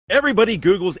Everybody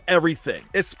Googles everything,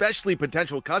 especially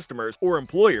potential customers or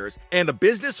employers, and a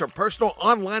business or personal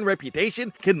online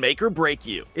reputation can make or break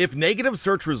you. If negative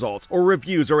search results or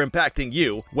reviews are impacting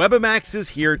you, Webamax is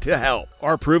here to help.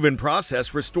 Our proven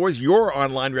process restores your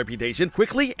online reputation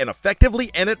quickly and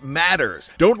effectively, and it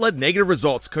matters. Don't let negative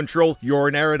results control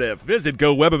your narrative. Visit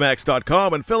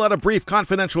GoWebamax.com and fill out a brief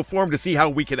confidential form to see how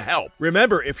we can help.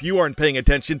 Remember, if you aren't paying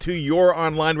attention to your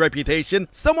online reputation,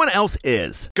 someone else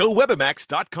is.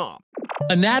 GoWebamax.com.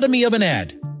 Anatomy of an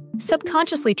ad.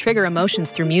 Subconsciously trigger emotions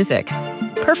through music.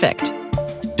 Perfect.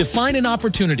 Define an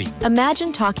opportunity.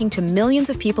 Imagine talking to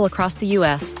millions of people across the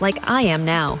U.S. like I am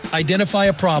now. Identify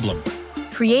a problem.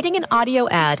 Creating an audio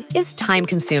ad is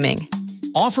time-consuming.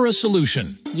 Offer a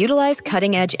solution. Utilize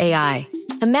cutting-edge AI.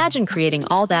 Imagine creating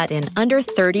all that in under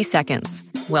 30 seconds.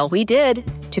 Well, we did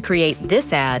to create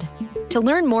this ad. To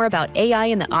learn more about AI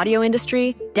in the audio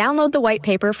industry, download the white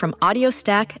paper from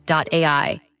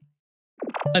audiostack.ai.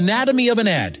 Anatomy of an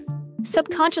ad.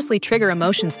 Subconsciously trigger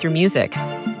emotions through music.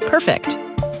 Perfect.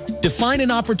 Define an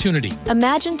opportunity.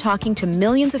 Imagine talking to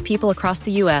millions of people across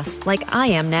the U.S. like I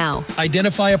am now.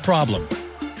 Identify a problem.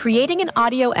 Creating an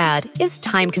audio ad is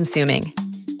time-consuming.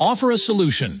 Offer a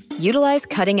solution. Utilize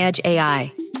cutting-edge AI.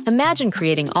 Imagine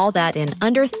creating all that in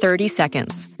under 30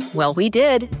 seconds. Well, we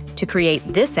did to create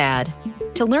this ad.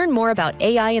 To learn more about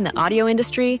AI in the audio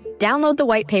industry, download the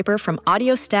white paper from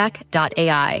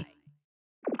audiostack.ai.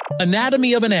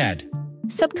 Anatomy of an ad.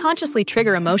 Subconsciously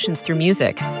trigger emotions through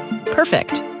music.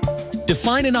 Perfect.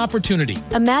 Define an opportunity.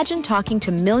 Imagine talking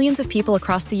to millions of people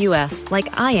across the U.S.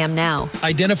 like I am now.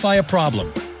 Identify a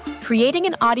problem. Creating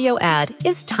an audio ad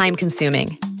is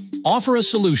time-consuming. Offer a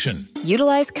solution.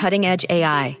 Utilize cutting-edge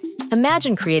AI.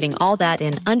 Imagine creating all that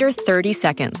in under 30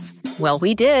 seconds. Well,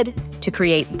 we did to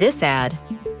create this ad.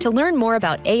 To learn more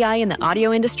about AI in the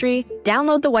audio industry,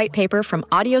 download the white paper from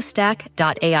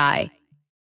audiostack.ai.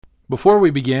 Before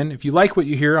we begin, if you like what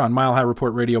you hear on Mile High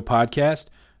Report Radio Podcast,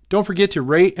 don't forget to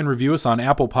rate and review us on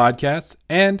Apple Podcasts,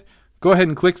 and go ahead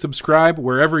and click subscribe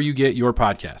wherever you get your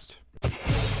podcasts.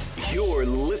 You're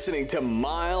listening to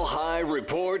Mile High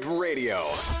Report Radio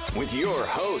with your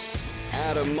hosts,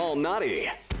 Adam Malnati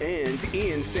and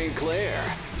Ian St. Clair.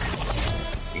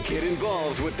 Get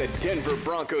involved with the Denver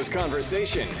Broncos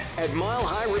conversation at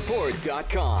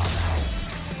milehighreport.com.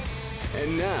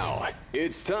 And now,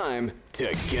 it's time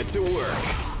to get to work.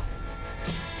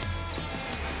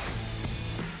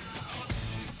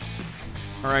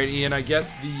 All right, Ian, I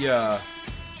guess the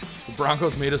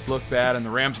Broncos made us look bad and the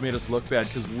Rams made us look bad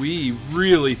because we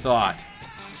really thought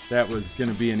that was going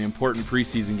to be an important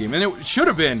preseason game. And it should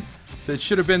have been. That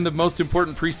should have been the most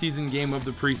important preseason game of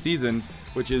the preseason,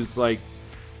 which is like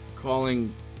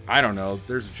calling, I don't know,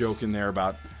 there's a joke in there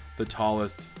about the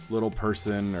tallest little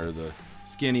person or the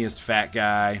skinniest fat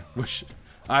guy, which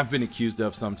I've been accused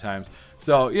of sometimes.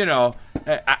 So, you know,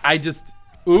 I just,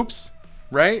 oops,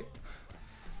 right?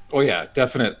 Oh, yeah,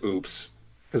 definite oops.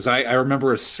 Because I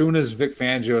remember as soon as Vic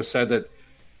Fangio said that,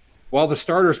 while the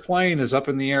starter's plane is up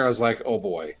in the air, I was like, oh,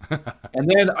 boy. And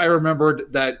then I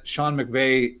remembered that Sean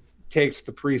McVay takes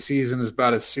the preseason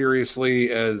about as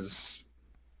seriously as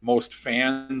most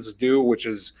fans do, which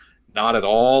is not at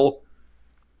all.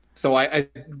 So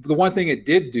the one thing it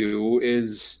did do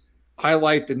is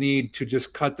highlight the need to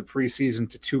just cut the preseason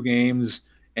to 2 games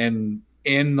and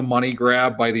end the money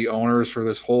grab by the owners for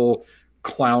this whole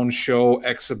clown show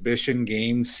exhibition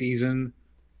game season.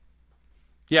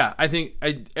 Yeah, I think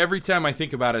every time I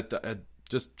think about it,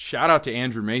 just shout out to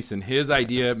Andrew Mason. His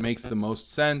idea makes the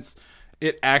most sense.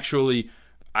 It actually,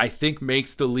 I think,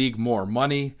 makes the league more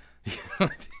money.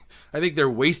 I think they're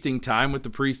wasting time with the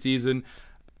preseason.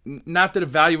 Not that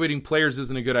evaluating players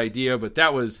isn't a good idea, but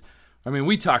that was, I mean,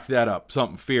 we talked that up,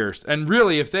 something fierce. And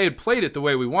really, if they had played it the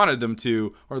way we wanted them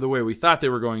to, or the way we thought they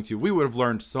were going to, we would have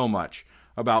learned so much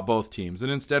about both teams.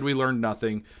 And instead, we learned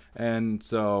nothing. And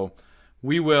so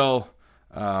we will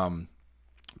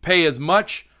pay as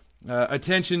much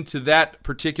attention to that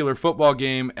particular football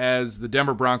game as the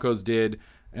Denver Broncos did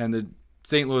and the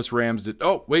St. Louis Rams did.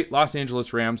 Oh, wait, Los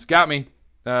Angeles Rams. Got me.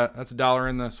 That's $1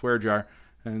 in the swear jar.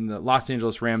 And the Los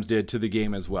Angeles Rams did to the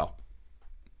game as well.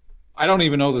 I don't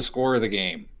even know the score of the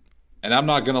game. And I'm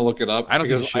not going to look it up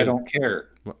because I don't care.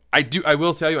 I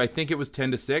will tell you, I think it was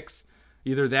 10-6.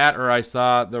 Either that or I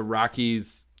saw the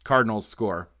Rockies Cardinals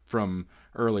score from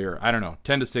earlier. I don't know.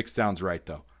 10-6 sounds right,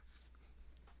 though.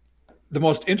 The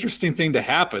most interesting thing to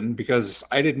happen, because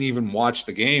I didn't even watch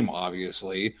the game,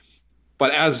 obviously,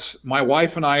 but as my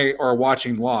wife and I are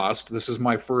watching Lost, this is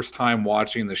my first time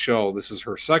watching the show. This is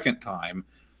her second time.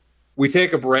 We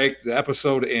take a break. The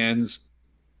episode ends.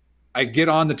 I get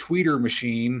on the tweeter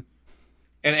machine,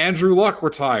 and Andrew Luck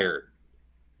retired.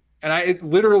 And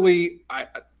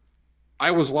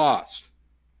I was lost.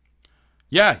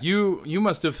 Yeah, you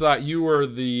must have thought you were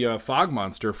the fog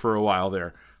monster for a while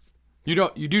there. You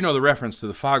do know the reference to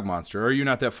the fog monster, or are you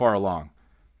not that far along?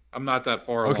 I'm not that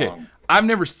far along. Okay, I've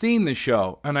never seen the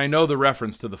show, and I know the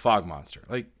reference to the fog monster.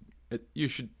 Like, you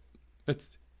should.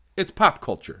 It's pop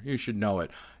culture. You should know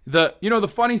it.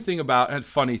 The funny thing about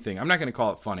I'm not going to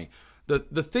call it funny.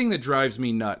 The thing that drives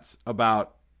me nuts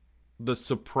about the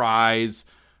surprise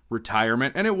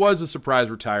retirement, and it was a surprise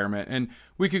retirement, and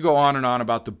we could go on and on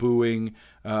about the booing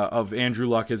of Andrew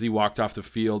Luck as he walked off the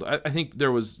field. I think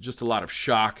there was just a lot of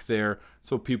shock there,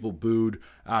 so people booed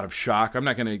out of shock. I'm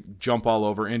not going to jump all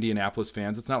over Indianapolis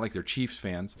fans. It's not like they're Chiefs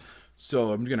fans,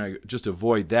 so I'm going to just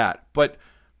avoid that. But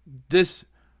this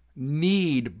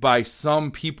need by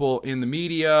some people in the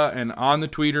media and on the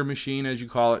Twitter machine, as you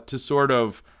call it, to sort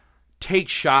of take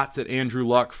shots at Andrew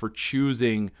Luck for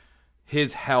choosing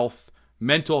his health,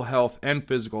 mental health and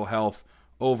physical health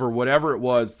over whatever it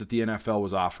was that the NFL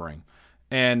was offering.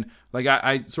 And like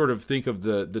I sort of think of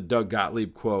the Doug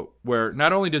Gottlieb quote, where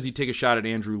not only does he take a shot at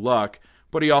Andrew Luck,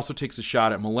 but he also takes a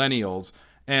shot at millennials.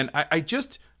 And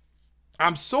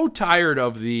I'm so tired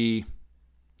of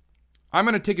I'm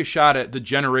going to take a shot at the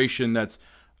generation that's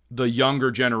the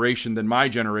younger generation than my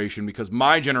generation, because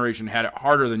my generation had it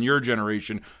harder than your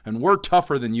generation, and we're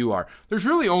tougher than you are. There's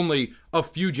really only a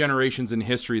few generations in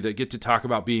history that get to talk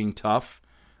about being tough,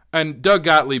 and Doug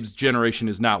Gottlieb's generation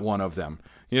is not one of them.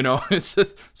 It's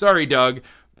just, sorry, Doug.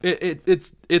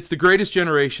 It's the greatest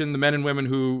generation, the men and women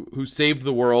who saved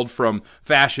the world from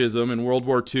fascism and World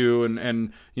War II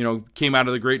and came out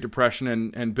of the Great Depression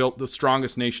and built the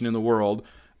strongest nation in the world.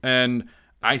 And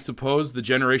I suppose the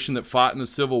generation that fought in the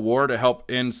Civil War to help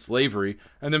end slavery.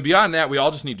 And then beyond that, we all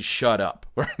just need to shut up.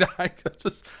 I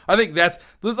think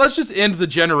let's just end the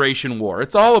generation war.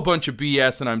 It's all a bunch of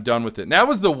BS, and I'm done with it. And that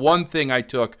was the one thing I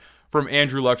took from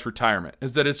Andrew Luck's retirement,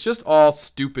 is that it's just all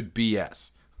stupid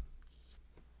BS.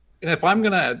 And if I'm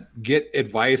going to get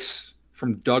advice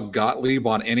from Doug Gottlieb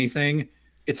on anything,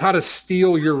 it's how to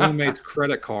steal your roommate's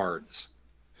credit cards.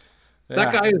 Yeah.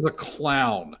 That guy is a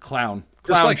clown.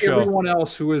 Just like show. Everyone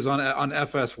else who is on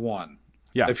FS1.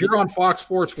 Yeah. If you're on Fox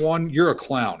Sports 1, you're a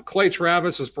clown. Clay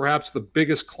Travis is perhaps the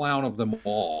biggest clown of them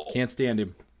all. Can't stand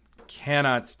him.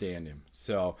 Cannot stand him.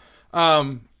 So,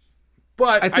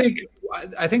 but I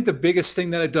think the biggest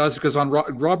thing that it does, because on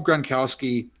Rob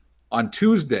Gronkowski on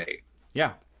Tuesday,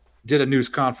 did a news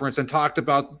conference and talked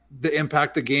about the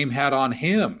impact the game had on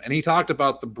him, and he talked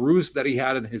about the bruise that he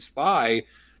had in his thigh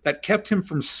that kept him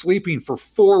from sleeping for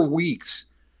 4 weeks.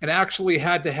 And actually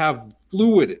had to have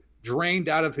fluid drained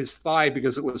out of his thigh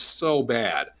because it was so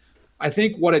bad. I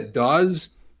think what it does,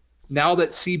 now that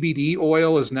CBD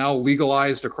oil is now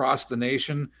legalized across the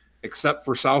nation, except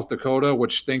for South Dakota,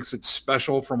 which thinks it's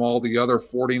special from all the other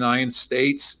 49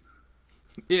 states.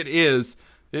 It is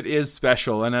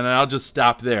special, and then I'll just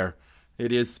stop there.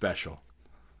 It is special.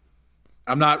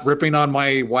 I'm not ripping on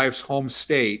my wife's home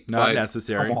state. Not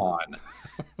necessary. Come on.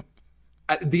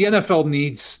 The NFL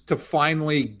needs to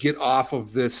finally get off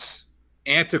of this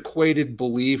antiquated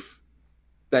belief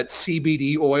that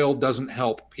CBD oil doesn't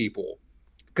help people.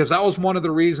 Because that was one of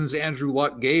the reasons Andrew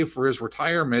Luck gave for his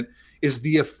retirement, is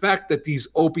the effect that these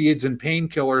opiates and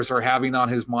painkillers are having on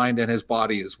his mind and his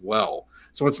body as well.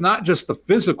 So it's not just the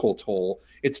physical toll,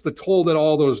 it's the toll that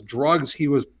all those drugs he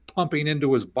was pumping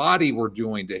into his body were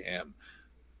doing to him.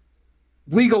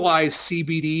 Legalize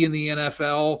CBD in the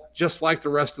NFL, just like the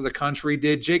rest of the country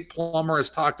did. Jake Plummer has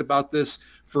talked about this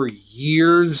for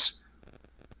years.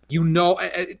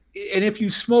 And if you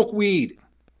smoke weed,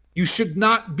 you should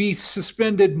not be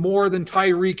suspended more than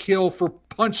Tyreek Hill for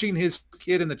punching his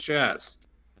kid in the chest.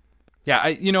 Yeah,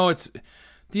 it's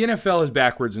the NFL is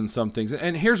backwards in some things.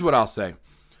 And here's what I'll say.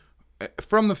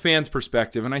 From the fans'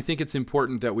 perspective, and I think it's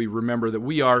important that we remember that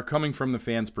we are coming from the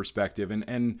fans' perspective,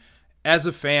 and as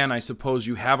a fan, I suppose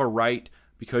you have a right,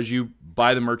 because you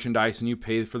buy the merchandise and you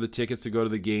pay for the tickets to go to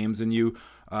the games, and you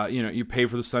pay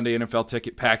for the Sunday NFL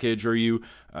ticket package, or you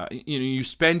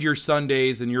spend your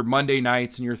Sundays and your Monday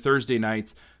nights and your Thursday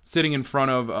nights sitting in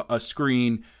front of a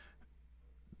screen,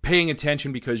 paying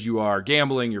attention because you are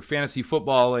gambling, you're fantasy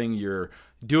footballing, you're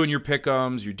doing your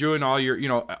pick'ems, you're doing all your,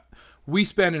 we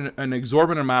spend an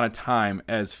exorbitant amount of time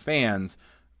as fans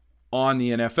on the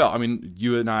NFL. I mean,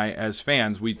 you and I as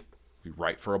fans, we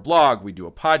write for a blog, we do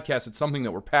a podcast, it's something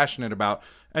that we're passionate about.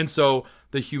 And so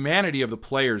the humanity of the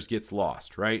players gets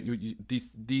lost, right?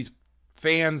 These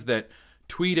fans that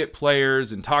tweet at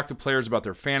players and talk to players about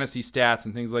their fantasy stats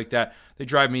and things like that, they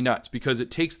drive me nuts because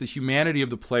it takes the humanity of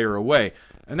the player away.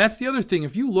 And that's the other thing.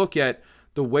 If you look at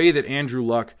the way that Andrew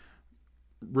Luck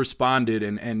responded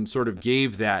and sort of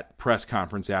gave that press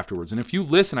conference afterwards. And if you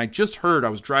listen, I just heard, I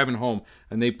was driving home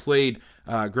and they played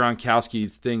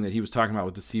Gronkowski's thing that he was talking about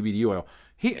with the CBD oil.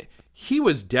 He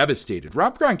was devastated.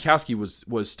 Rob Gronkowski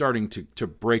was starting to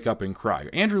break up and cry.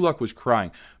 Andrew Luck was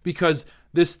crying because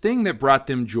this thing that brought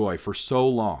them joy for so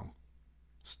long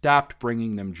stopped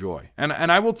bringing them joy. And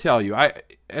I will tell you, I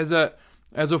as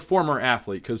a former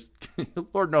athlete, because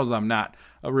Lord knows I'm not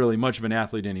really much of an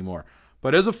athlete anymore,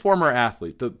 but as a former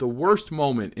athlete, the worst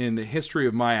moment in the history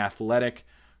of my athletic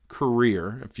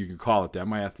career, if you could call it that,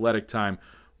 my athletic time,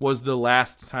 was the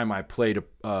last time I played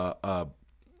a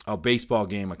baseball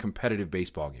game, a competitive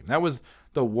baseball game. That was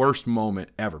the worst moment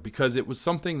ever because it was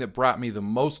something that brought me the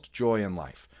most joy in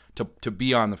life, to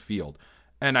be on the field.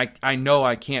 And I know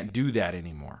I can't do that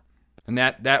anymore. And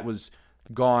that was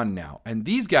gone now. And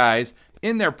these guys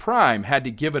in their prime had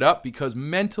to give it up because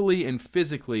mentally and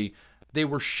physically they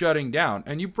were shutting down.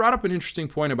 And you brought up an interesting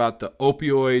point about the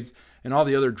opioids and all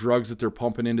the other drugs that they're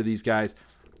pumping into these guys.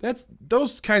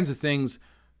 Those kinds of things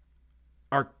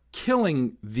are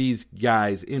killing these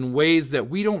guys in ways that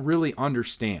we don't really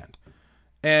understand.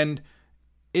 And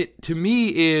it, to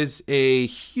me, is a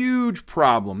huge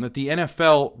problem that the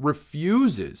NFL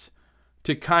refuses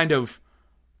to kind of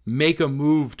make a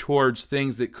move towards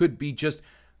things that could be just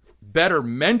better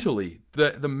mentally,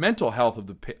 the mental health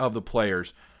of the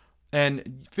players,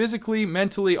 and physically,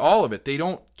 mentally, all of it. They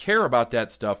don't care about that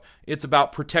stuff. It's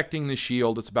about protecting the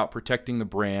shield. It's about protecting the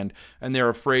brand. And they're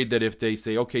afraid that if they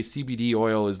say, okay, CBD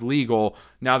oil is legal,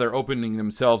 now they're opening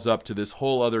themselves up to this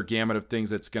whole other gamut of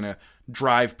things that's going to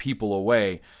drive people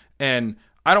away. And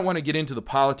I don't want to get into the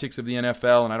politics of the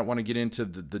NFL, and I don't want to get into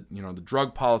the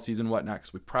drug policies and whatnot,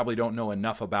 because we probably don't know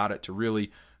enough about it to really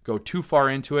go too far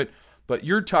into it. But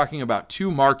you're talking about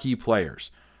two marquee players.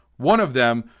 One of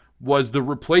them was the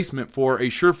replacement for a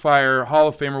surefire Hall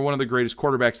of Famer, one of the greatest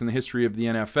quarterbacks in the history of the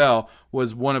NFL,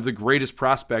 was one of the greatest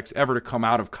prospects ever to come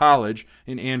out of college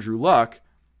in Andrew Luck,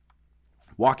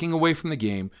 walking away from the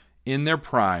game in their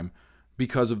prime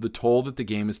because of the toll that the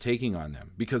game is taking on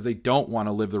them, because they don't want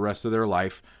to live the rest of their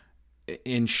life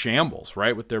in shambles,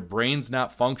 right? With their brains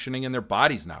not functioning and their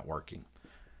bodies not working.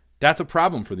 That's a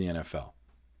problem for the NFL.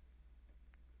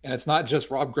 And it's not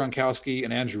just Rob Gronkowski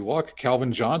and Andrew Luck.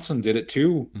 Calvin Johnson did it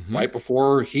too, right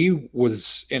before he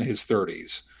was in his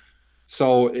 30s.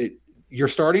 So you're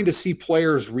starting to see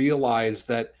players realize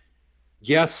that,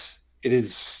 yes, it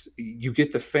is, you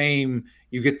get the fame,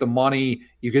 you get the money,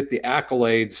 you get the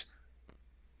accolades,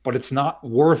 but it's not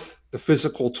worth the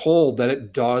physical toll that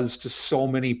it does to so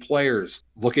many players.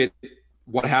 Look at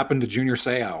what happened to Junior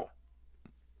Seau.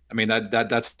 I mean,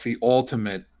 that's the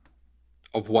ultimate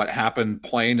of what happened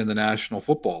playing in the National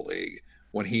Football League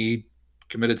when he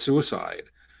committed suicide.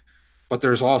 But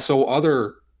there's also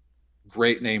other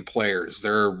great name players.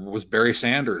 There was Barry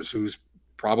Sanders, who's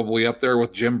probably up there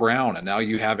with Jim Brown. And now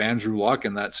you have Andrew Luck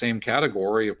in that same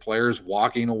category of players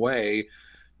walking away,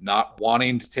 not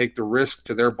wanting to take the risk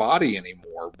to their body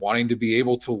anymore, wanting to be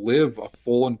able to live a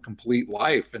full and complete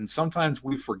life. And sometimes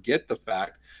we forget the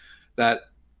fact that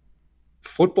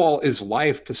football is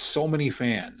life to so many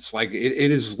fans. Like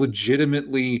it is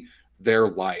legitimately their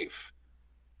life.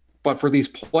 But for these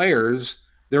players,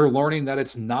 they're learning that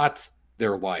it's not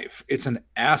their life. It's an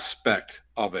aspect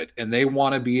of it. And they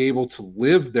want to be able to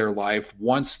live their life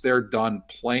once they're done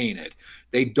playing it.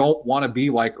 They don't want to be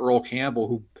like Earl Campbell,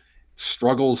 who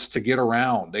struggles to get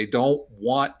around. They don't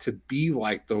want to be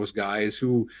like those guys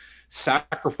who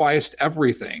sacrificed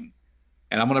everything.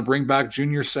 And I'm going to bring back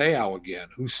Junior Seau again,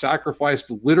 who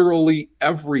sacrificed literally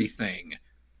everything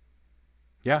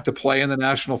to play in the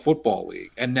National Football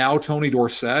League. And now Tony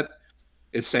Dorsett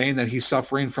is saying that he's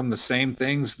suffering from the same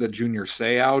things that Junior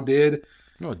Seau did.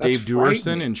 Oh, Dave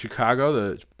Duerson in Chicago,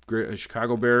 the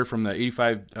Chicago Bear from the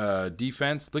 85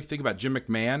 defense. Think about Jim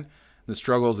McMahon, the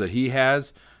struggles that he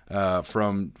has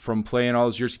from playing all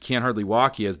those years. He can't hardly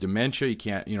walk. He has dementia. He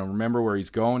can't remember where he's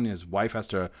going. His wife has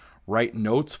to write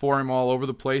notes for him all over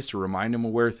the place to remind him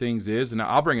of where things is. And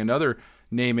I'll bring another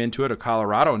name into it, a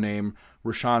Colorado name,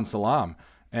 Rashaan Salaam.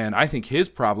 And I think his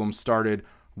problem started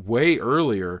way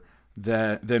earlier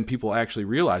than people actually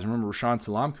realize. Remember, Rashaan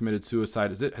Salaam committed suicide.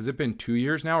 Has it been 2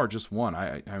 years now or just one?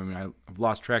 I mean, I've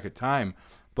lost track of time.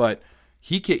 But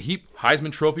he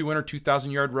Heisman Trophy winner,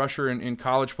 2,000-yard rusher in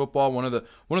college football, one of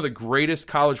the greatest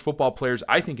college football players,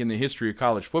 I think, in the history of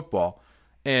college football,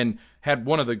 and had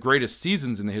one of the greatest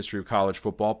seasons in the history of college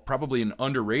football, probably an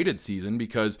underrated season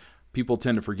because people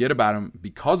tend to forget about him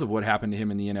because of what happened to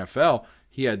him in the NFL.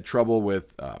 He had trouble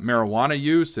with marijuana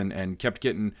use and kept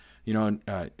getting, he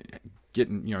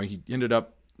ended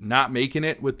up not making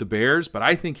it with the Bears, but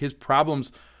I think his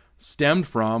problems stemmed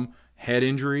from head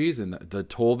injuries and the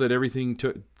toll that everything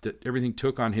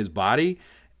took on his body.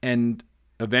 And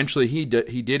eventually he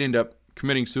did end up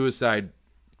committing suicide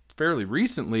fairly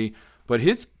recently, but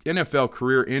his NFL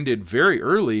career ended very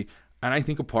early. And I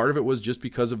think a part of it was just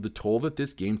because of the toll that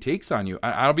this game takes on you.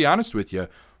 I'll be honest with you.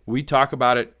 We talk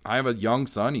about it. I have a young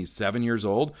son. He's 7 years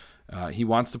old. He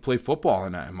wants to play football.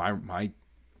 And my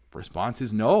response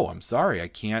is no, I'm sorry. I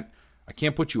can't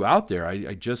put you out there.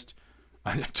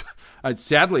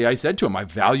 Sadly, I said to him, I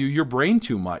value your brain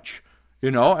too much,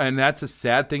 and that's a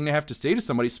sad thing to have to say to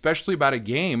somebody, especially about a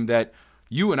game that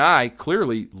you and I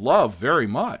clearly love very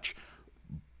much.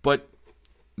 But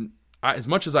as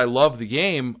much as I love the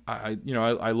game,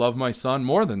 I love my son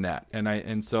more than that.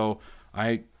 And so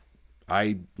I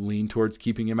lean towards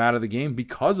keeping him out of the game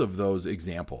because of those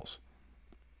examples.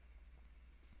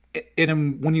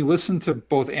 And when you listen to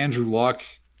both Andrew Luck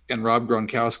and Rob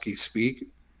Gronkowski speak,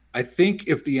 I think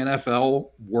if the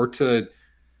NFL were to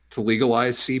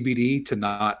legalize CBD, to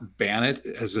not ban it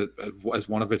as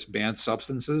one of its banned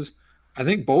substances, I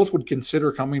think both would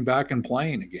consider coming back and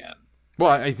playing again.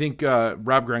 Well, I think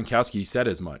Rob Gronkowski said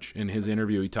as much in his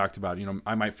interview. He talked about,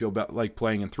 I might feel like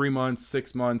playing in 3 months,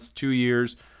 6 months, 2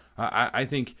 years. I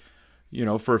think,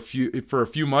 for a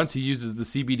few months he uses the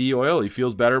CBD oil. He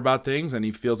feels better about things and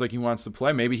he feels like he wants to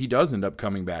play. Maybe he does end up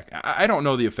coming back. I don't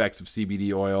know the effects of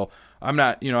CBD oil. I'm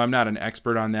not an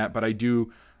expert on that, but I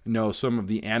do know some of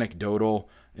the anecdotal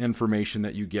information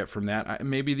that you get from that.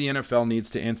 Maybe the NFL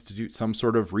needs to institute some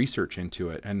sort of research into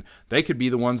it, and they could be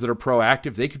the ones that are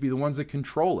proactive. They could be the ones that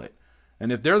control it.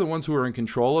 And if they're the ones who are in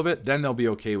control of it, then they'll be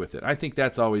okay with it. I think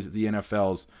that's always the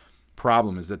NFL's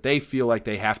problem, is that they feel like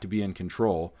they have to be in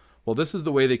control. Well, this is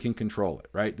the way they can control it,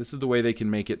 right? This is the way they can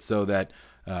make it so that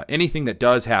anything that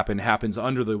does happens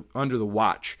under the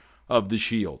watch of the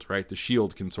shield, right? The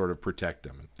shield can sort of protect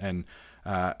them. And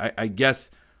I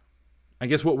guess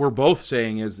what we're both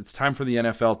saying is it's time for the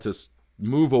NFL to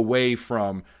move away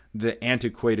from the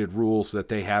antiquated rules that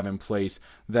they have in place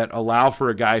that allow for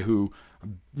a guy who,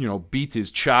 beats his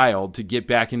child to get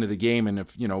back into the game and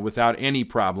without any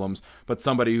problems, but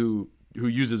somebody who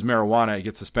uses marijuana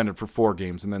gets suspended for 4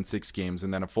 games and then 6 games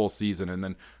and then a full season. And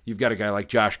then you've got a guy like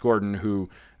Josh Gordon who,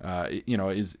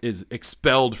 is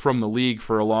expelled from the league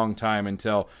for a long time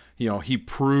until, he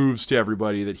proves to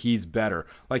everybody that he's better.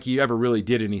 Like he ever really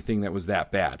did anything that was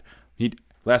that bad.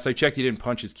 Last I checked, he didn't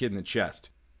punch his kid in the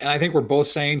chest. And I think we're both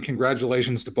saying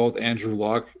congratulations to both Andrew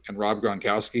Luck and Rob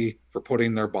Gronkowski for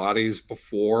putting their bodies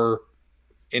before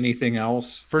anything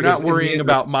else. For not worrying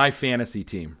about my fantasy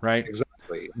team, right?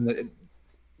 Exactly.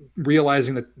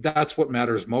 Realizing that that's what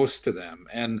matters most to them.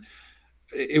 And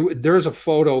there's a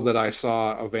photo that I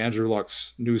saw of Andrew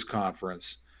Luck's news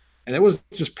conference, and it was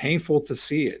just painful to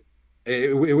see it.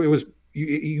 It was,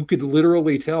 you could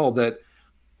literally tell that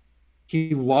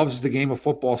he loves the game of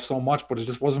football so much, but it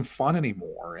just wasn't fun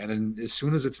anymore. And as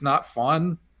soon as it's not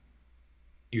fun,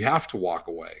 you have to walk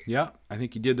away. Yeah, I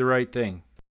think you did the right thing.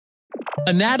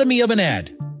 Anatomy of an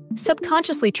ad.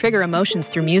 Subconsciously trigger emotions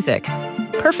through music.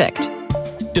 Perfect.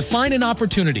 Define an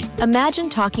opportunity. Imagine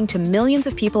talking to millions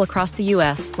of people across the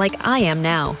U.S. like I am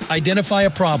now. Identify a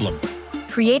problem.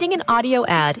 Creating an audio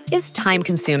ad is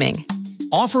time-consuming.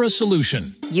 Offer a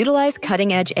solution. Utilize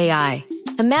cutting-edge AI.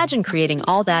 Imagine creating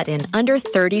all that in under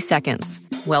 30 seconds.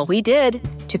 Well, we did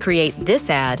to create this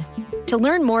ad. To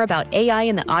learn more about AI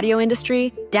in the audio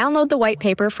industry, download the white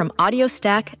paper from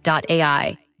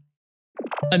audiostack.ai.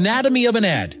 Anatomy of an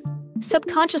ad.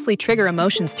 Subconsciously trigger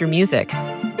emotions through music.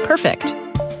 Perfect.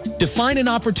 Define an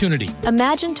opportunity.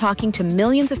 Imagine talking to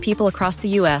millions of people across the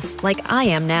U.S. like I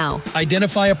am now.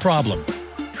 Identify a problem.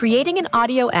 Creating an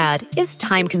audio ad is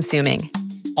time-consuming.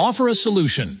 Offer a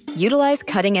solution. Utilize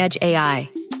cutting-edge AI.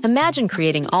 Imagine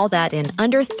creating all that in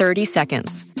under 30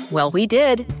 seconds. Well, we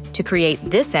did to create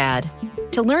this ad.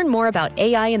 To learn more about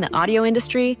AI in the audio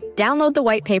industry, download the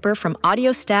white paper from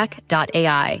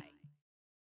audiostack.ai.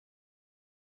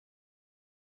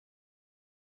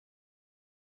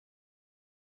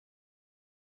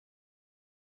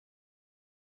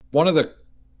 One of the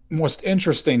most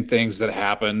interesting things that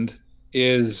happened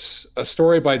is a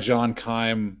story by John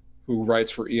Keim, who writes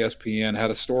for ESPN,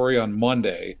 had a story on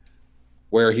Monday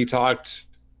where he talked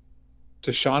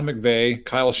to Sean McVay,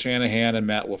 Kyle Shanahan, and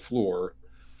Matt LaFleur.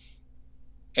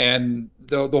 And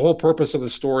the whole purpose of the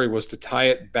story was to tie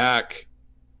it back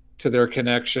to their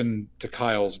connection to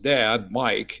Kyle's dad,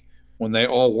 Mike, when they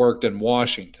all worked in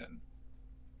Washington.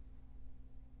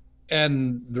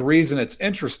 And the reason it's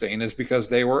interesting is because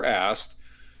they were asked,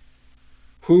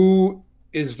 who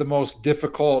is the most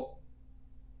difficult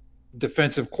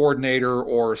defensive coordinator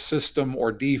or system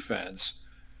or defense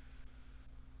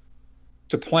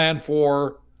to plan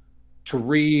for, to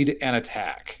read, and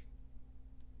attack.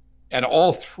 And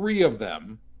all three of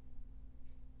them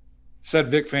said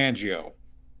Vic Fangio.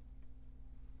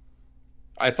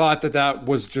 I thought that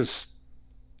was just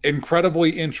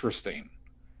incredibly interesting,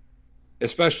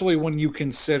 especially when you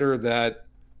consider that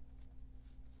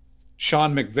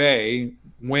Sean McVay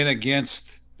went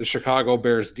against the Chicago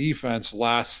Bears defense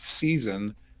last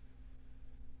season,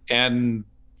 and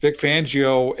Vic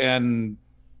Fangio and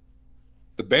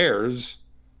the Bears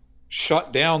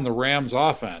shut down the Rams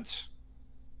offense.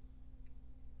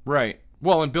 Right.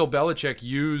 Well, and Bill Belichick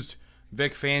used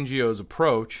Vic Fangio's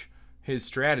approach, his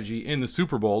strategy in the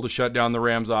Super Bowl to shut down the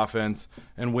Rams offense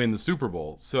and win the Super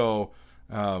Bowl. So,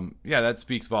 yeah, that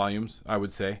speaks volumes, I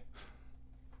would say.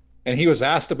 And he was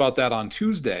asked about that on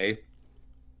Tuesday,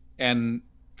 and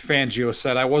Fangio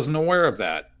said, I wasn't aware of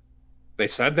that. They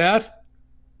said that?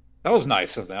 That was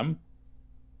nice of them.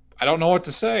 I don't know what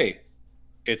to say.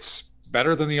 It's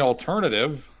better than the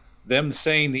alternative, them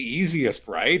saying the easiest,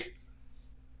 right?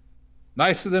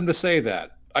 Nice of them to say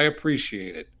that. I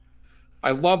appreciate it.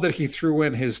 I love that he threw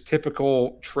in his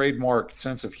typical trademark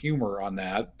sense of humor on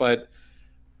that, but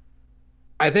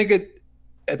I think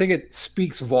it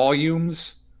speaks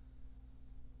volumes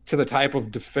to the type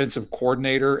of defensive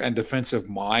coordinator and defensive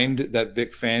mind that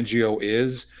Vic Fangio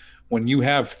is when you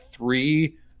have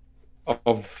three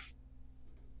of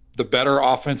the better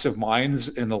offensive minds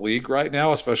in the league right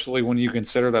now, especially when you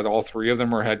consider that all three of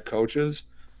them are head coaches,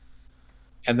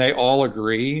 and they all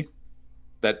agree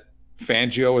that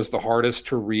Fangio is the hardest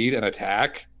to read and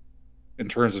attack in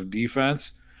terms of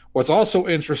defense. What's also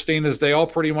interesting is they all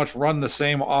pretty much run the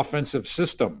same offensive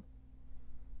system.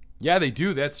 Yeah, they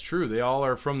do. That's true. They all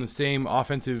are from the same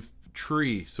offensive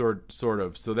tree, sort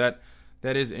of. So that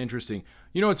is interesting.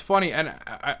 You know, it's funny, and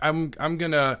I'm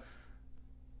gonna.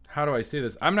 How do I say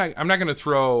this? I'm not gonna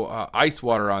throw ice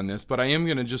water on this, but I am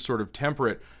gonna just sort of temper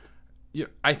it.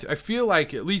 I feel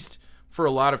like, at least for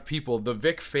a lot of people, the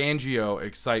Vic Fangio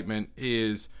excitement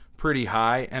is pretty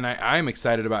high, and I'm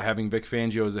excited about having Vic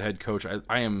Fangio as a head coach.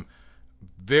 I am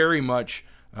very much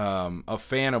a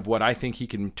fan of what I think he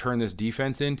can turn this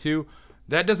defense into.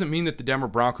 That doesn't mean that the Denver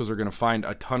Broncos are going to find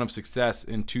a ton of success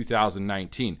in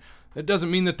 2019. That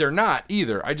doesn't mean that they're not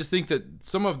either. I just think that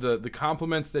some of the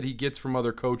compliments that he gets from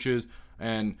other coaches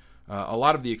and a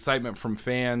lot of the excitement from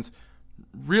fans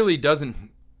really doesn't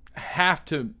have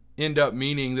to end up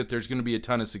meaning that there's going to be a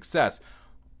ton of success.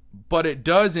 But it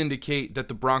does indicate that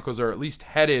the Broncos are at least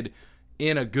headed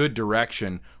in a good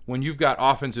direction when you've got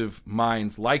offensive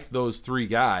minds like those three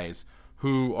guys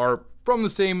who are from the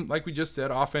same, like we just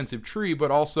said, offensive tree, but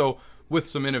also with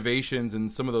some innovations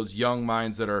and some of those young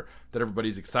minds that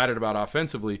everybody's excited about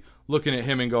offensively, looking at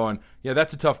him and going, yeah,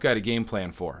 that's a tough guy to game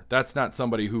plan for. That's not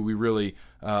somebody who we really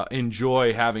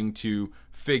enjoy having to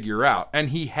figure out. And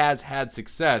he has had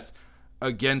success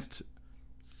against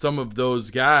some of those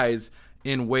guys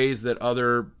in ways that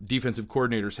other defensive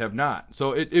coordinators have not.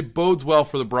 So it bodes well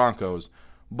for the Broncos,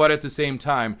 but at the same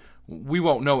time, we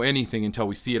won't know anything until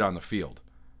we see it on the field.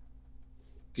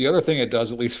 The other thing it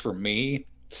does, at least for me,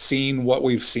 seeing what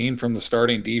we've seen from the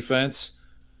starting defense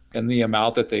and the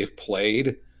amount that they've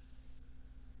played,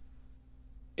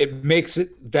 it makes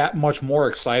it that much more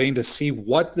exciting to see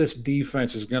what this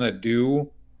defense is going to do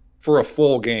for a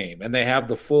full game. And they have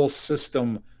the full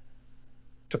system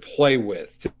to play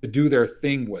with, to do their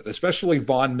thing with, especially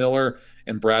Von Miller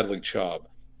and Bradley Chubb,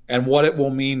 and what it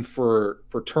will mean for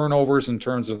turnovers in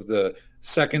terms of the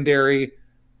secondary,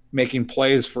 making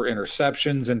plays for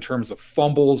interceptions, in terms of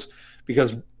fumbles,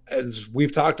 because as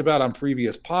we've talked about on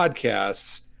previous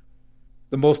podcasts,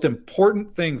 the most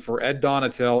important thing for Ed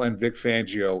Donatel and Vic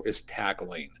Fangio is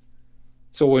tackling.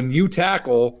 So when you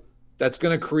tackle, that's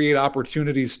going to create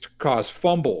opportunities to cause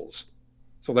fumbles.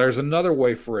 So there's another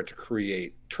way for it to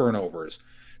create turnovers.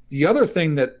 The other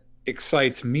thing that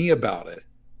excites me about it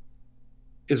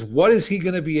is, what is he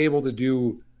going to be able to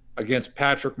do against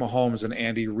Patrick Mahomes and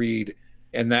Andy Reid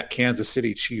and that Kansas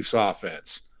City Chiefs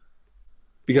offense?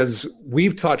 Because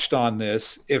we've touched on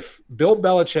this. If Bill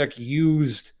Belichick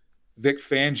used Vic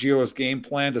Fangio's game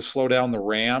plan to slow down the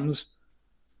Rams,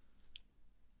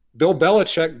 Bill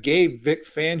Belichick gave Vic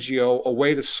Fangio a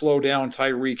way to slow down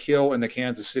Tyreek Hill and the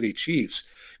Kansas City Chiefs.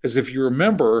 Because if you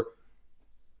remember,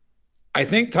 I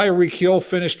think Tyreek Hill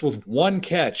finished with one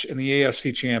catch in the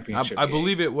AFC Championship I game.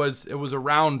 believe it was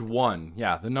around one.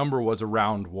 Yeah, the number was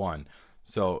around one.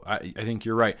 So I think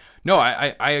you're right. No,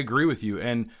 I agree with you.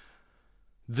 And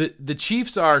the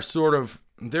Chiefs are sort of,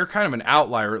 they're kind of an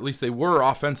outlier. At least they were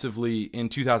offensively in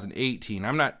 2018.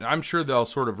 I'm sure they'll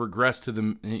sort of regress to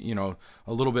the,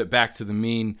 a little bit back to the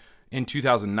mean in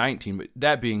 2019. But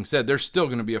that being said, they're still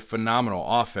going to be a phenomenal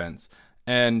offense.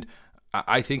 And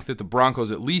I think that the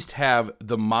Broncos at least have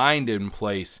the mind in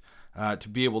place to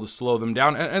be able to slow them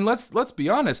down. And let's be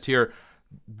honest here.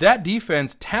 That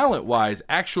defense, talent-wise,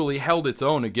 actually held its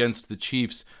own against the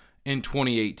Chiefs in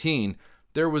 2018.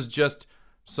 There was just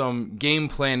some game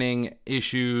planning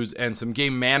issues and some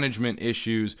game management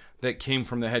issues that came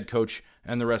from the head coach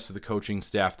and the rest of the coaching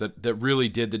staff that really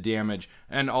did the damage,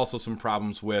 and also some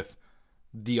problems with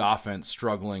the offense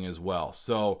struggling as well.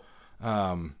 So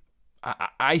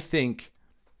I think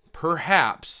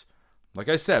perhaps, like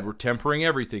I said, we're tempering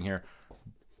everything here.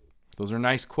 Those are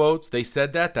nice quotes. They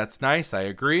said that. That's nice. I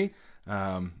agree.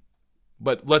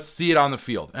 But let's see it on the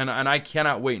field. And I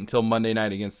cannot wait until Monday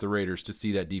night against the Raiders to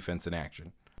see that defense in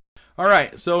action. All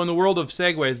right, so in the world of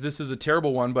segues, this is a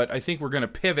terrible one, but I think we're going to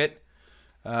pivot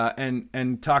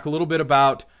and talk a little bit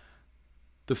about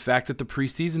the fact that the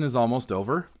preseason is almost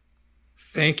over.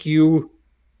 Thank you,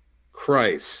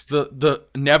 Christ. The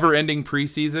never-ending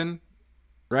preseason,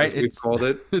 right? As we called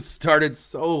it. It started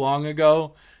so long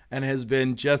ago and has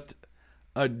been just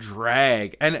a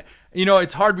drag. And,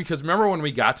 it's hard because remember when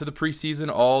we got to the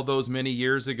preseason all those many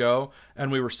years ago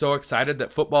and we were so excited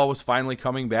that football was finally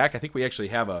coming back? I think we actually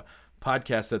have a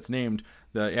podcast that's named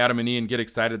the Adam and Ian Get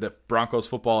Excited That Broncos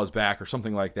Football Is Back or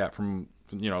something like that from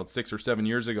 6 or 7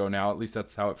 years ago now. At least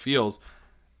that's how it feels.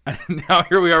 And now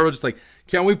here we are. We're just like,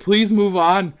 can we please move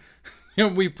on?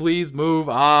 Can we please move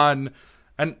on?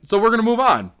 And so we're going to move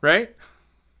on, right?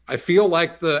 I feel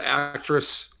like the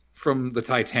actress from the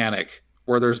Titanic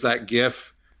where there's that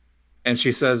gif and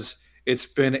she says, it's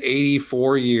been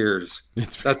 84 years.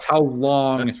 That's how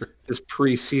long this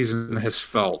preseason has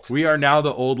felt. We are now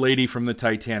the old lady from the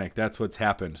Titanic. That's what's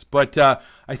happened. But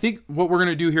I think what we're going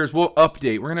to do here is we'll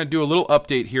update. We're going to do a little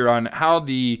update here on how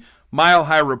the Mile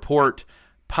High Report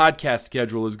podcast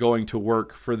schedule is going to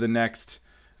work for the next,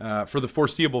 for the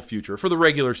foreseeable future, for the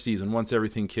regular season once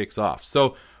everything kicks off.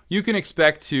 So you can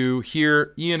expect to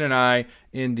hear Ian and I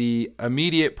in the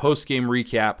immediate post-game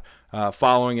recap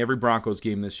following every Broncos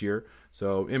game this year.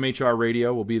 So MHR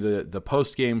Radio will be the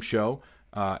post-game show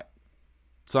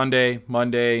Sunday,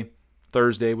 Monday,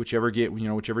 Thursday, whichever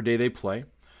day they play.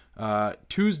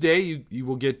 Tuesday you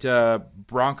will get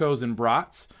Broncos and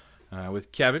Brats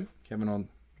with Kevin. Kevin will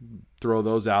throw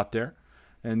those out there.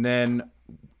 And then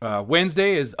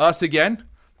Wednesday is us again,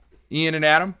 Ian and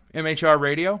Adam, MHR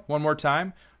Radio, one more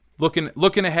time.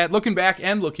 Looking ahead, looking back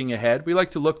and looking ahead. We like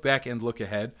to look back and look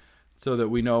ahead so that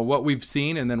we know what we've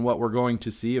seen and then what we're going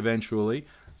to see eventually.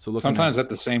 So sometimes at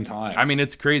the same time. I mean,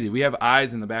 it's crazy. We have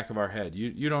eyes in the back of our head.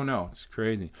 You don't know. It's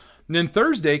crazy. And then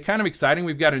Thursday, kind of exciting.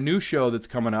 We've got a new show that's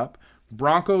coming up,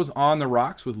 Broncos on the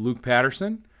Rocks with Luke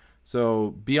Patterson.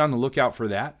 So be on the lookout for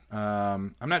that.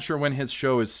 I'm not sure when his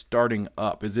show is starting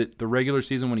up. Is it the regular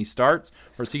season when he starts,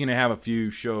 or is he going to have a few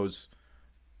shows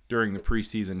during the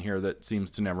preseason here that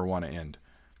seems to never want to end?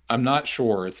 I'm not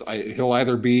sure. He'll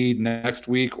either be next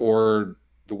week or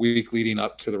the week leading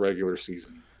up to the regular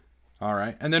season. All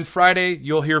right. And then Friday,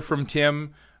 you'll hear from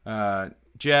Tim,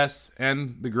 Jess,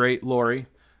 and the great Lori,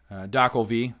 Doc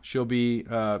V. She'll be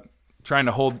trying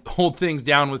to hold things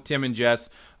down with Tim and Jess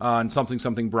on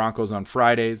something Broncos on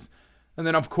Fridays. And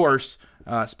then, of course,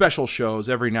 special shows.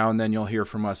 Every now and then you'll hear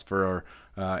from us for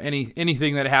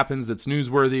anything that happens that's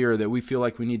newsworthy or that we feel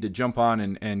like we need to jump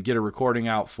on and get a recording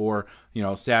out for,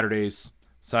 Saturdays,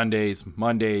 Sundays,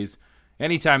 Mondays,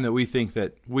 anytime that we think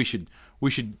that we should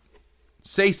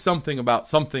say something about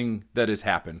something that has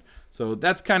happened. So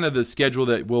that's kind of the schedule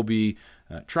that we'll be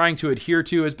trying to adhere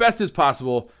to as best as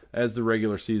possible as the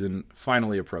regular season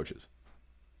finally approaches.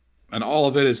 And all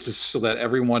of it is just so that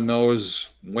everyone knows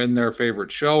when their favorite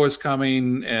show is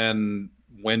coming and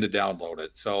when to download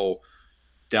it. So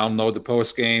download the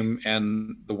post game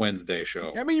and the Wednesday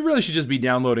show. I mean, you really should just be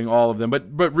downloading all of them.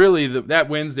 But really, that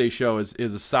Wednesday show is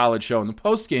a solid show. And the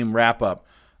post game wrap up,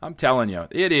 I'm telling you,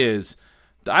 it is.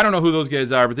 I don't know who those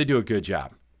guys are, but they do a good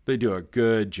job. They do a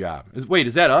good job.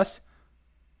 Is that us?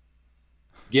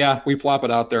 Yeah, we plop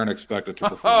it out there and expect it to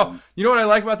perform. Oh, you know what I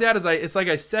like about that is it's like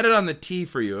I set it on the tee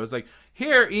for you. I was like,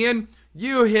 here, Ian,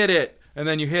 you hit it. And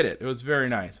then you hit it. It was very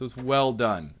nice. It was well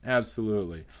done.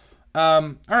 Absolutely.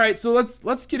 All right, so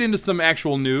let's get into some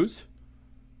actual news.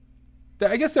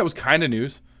 I guess that was kind of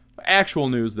news. Actual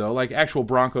news, though, like actual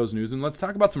Broncos news. And let's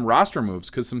talk about some roster moves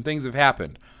because some things have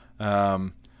happened.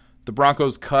 The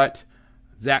Broncos cut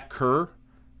Zach Kerr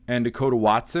and Dakota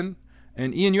Watson.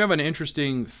 And Ian, you have an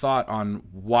interesting thought on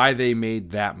why they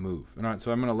made that move. And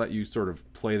so I'm going to let you sort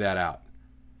of play that out.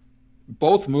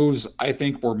 both moves I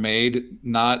think were made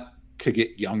not to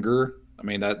get younger. I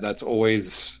mean, that's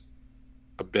always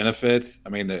a benefit. I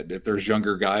mean, if there's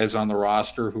younger guys on the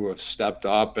roster who have stepped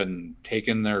up and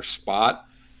taken their spot,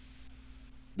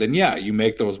 then yeah, you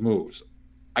make those moves.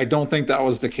 I don't think that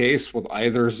was the case with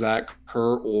either Zach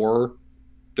Kerr or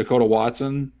Dakota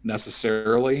Watson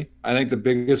necessarily. I think the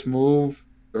biggest move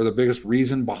or the biggest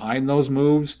reason behind those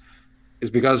moves is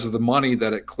because of the money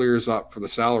that it clears up for the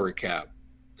salary cap.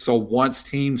 So once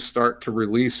teams start to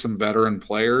release some veteran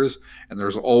players, and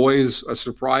there's always a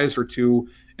surprise or two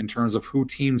in terms of who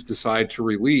teams decide to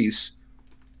release,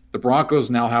 the Broncos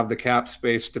now have the cap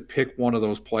space to pick one of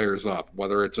those players up,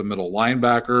 whether it's a middle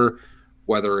linebacker,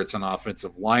 whether it's an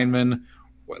offensive lineman,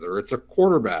 whether it's a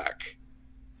quarterback.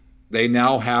 They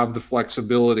now have the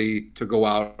flexibility to go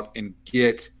out and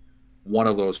get one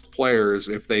of those players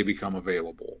if they become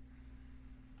available.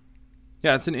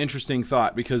 Yeah, it's an interesting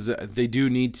thought because they do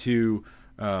need to.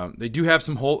 They do have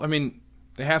some hole. I mean,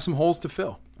 they have some holes to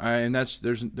fill, and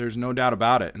there's no doubt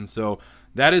about it. And so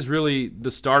that is really the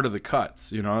start of the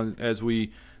cuts. You know, as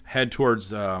we head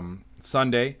towards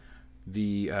Sunday,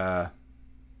 the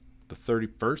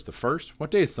 31st, the first. What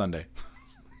day is Sunday?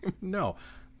 No,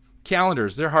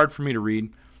 calendars. They're hard for me to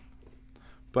read.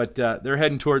 But they're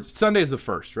heading towards Sunday is the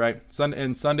first, right?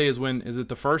 And Sunday is when is it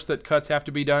the first that cuts have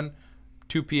to be done?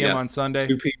 2 p.m. on Sunday.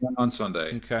 2 p.m. on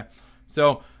Sunday. Okay,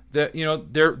 so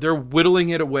they're whittling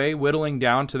it away, whittling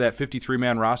down to that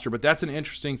 53-man roster. But that's an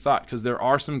interesting thought because there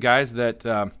are some guys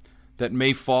that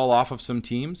may fall off of some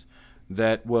teams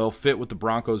that will fit what the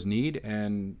Broncos need,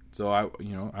 and so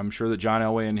I'm sure that John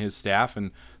Elway and his staff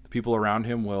and the people around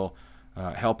him will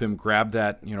help him grab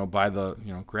that,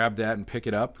 grab that and pick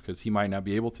it up because he might not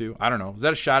be able to. I don't know. Is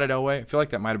that a shot at Elway? I feel like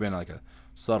that might have been like a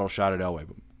subtle shot at Elway,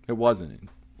 but it wasn't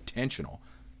intentional,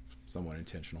 somewhat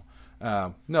intentional.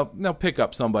 They'll pick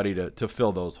up somebody to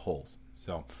fill those holes.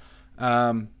 So,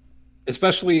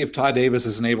 especially if Todd Davis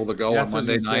isn't able to go on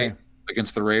Monday night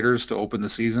against the Raiders to open the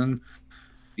season,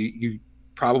 you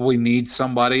probably need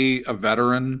somebody, a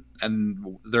veteran,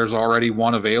 and there's already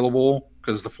one available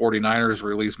because the 49ers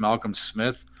released Malcolm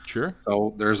Smith. Sure.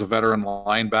 So there's a veteran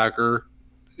linebacker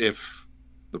if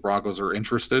the Broncos are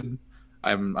interested.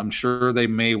 I'm sure they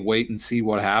may wait and see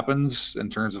what happens in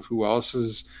terms of who else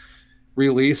is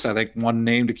released. I think one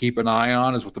name to keep an eye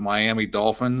on is with the Miami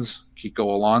Dolphins, Kiko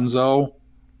Alonso.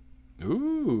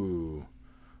 Ooh.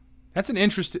 That's an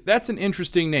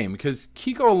interesting name because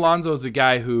Kiko Alonso is a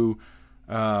guy who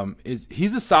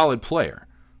he's a solid player,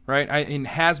 right? And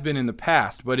has been in the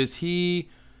past, but is he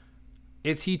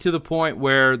to the point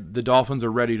where the Dolphins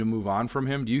are ready to move on from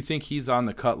him? Do you think he's on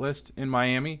the cut list in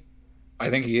Miami? I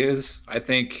think he is. I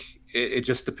think it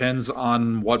just depends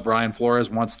on what Brian Flores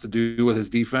wants to do with his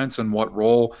defense and what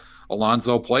role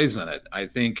Alonso plays in it. I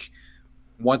think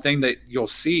one thing that you'll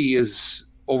see is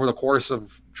over the course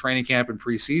of training camp and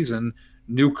preseason,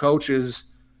 new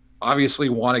coaches obviously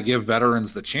want to give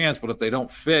veterans the chance, but if they don't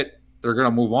fit, they're going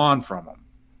to move on from them.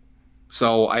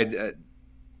 So I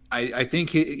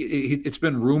think it's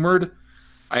been rumored.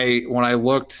 When I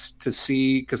looked to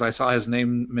see, because I saw his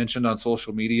name mentioned on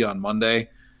social media on Monday,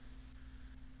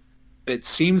 it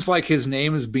seems like his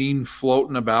name is being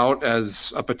floating about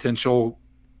as a potential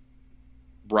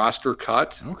roster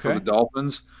cut for the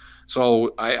Dolphins.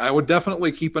 So I would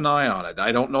definitely keep an eye on it.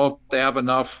 I don't know if they have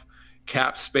enough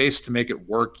cap space to make it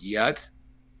work yet,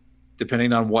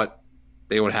 depending on what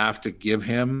they would have to give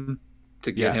him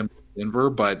to get him to Denver.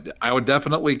 But I would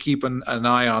definitely keep an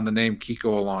eye on the name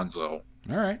Kiko Alonso.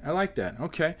 All right, I like that.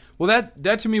 Okay. Well,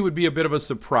 that to me would be a bit of a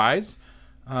surprise.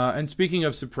 And speaking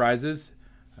of surprises,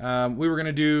 we were going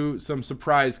to do some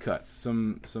surprise cuts,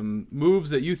 some moves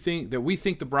that we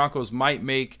think the Broncos might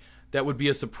make that would be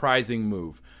a surprising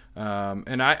move.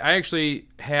 And I actually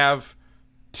have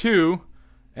two,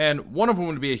 and one of them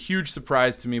would be a huge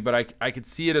surprise to me, but I could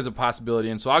see it as a possibility.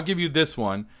 And so I'll give you this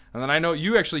one, and then I know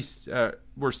you actually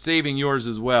were saving yours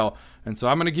as well. And so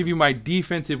I'm going to give you my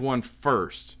defensive one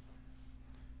first.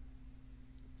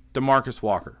 DeMarcus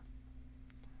Walker.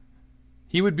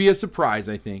 He would be a surprise,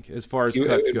 I think, as far as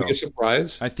cuts go. Be a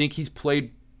surprise. I think he's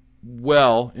played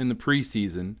well in the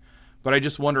preseason, but I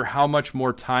just wonder how much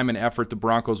more time and effort the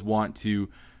Broncos want to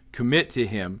commit to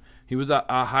him. He was a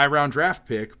high-round draft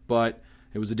pick, but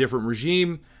it was a different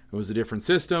regime. It was a different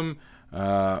system.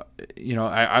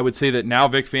 I would say that now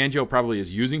Vic Fangio probably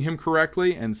is using him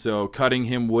correctly, and so cutting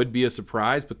him would be a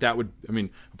surprise, but that would,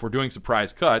 if we're doing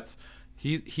surprise cuts,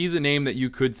 he's a name that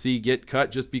you could see get cut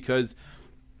just because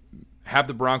have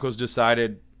the Broncos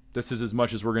decided this is as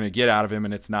much as we're going to get out of him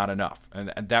and it's not enough. And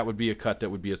that would be a cut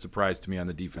that would be a surprise to me on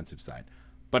the defensive side.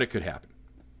 But it could happen.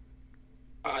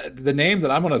 The name that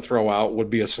I'm going to throw out would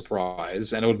be a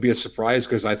surprise, and it would be a surprise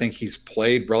because I think he's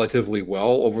played relatively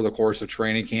well over the course of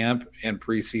training camp and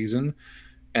preseason.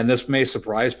 And this may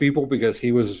surprise people because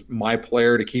he was my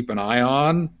player to keep an eye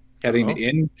on heading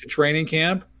into training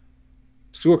camp.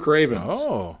 Sua Cravens.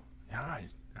 Oh, yeah,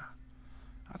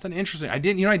 that's an interesting. I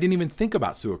didn't even think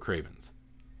about Sua Cravens.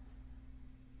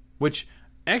 Which,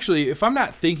 actually, if I'm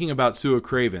not thinking about Sua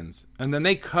Cravens and then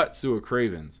they cut Sua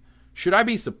Cravens, should I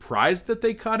be surprised that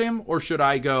they cut him, or should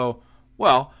I go,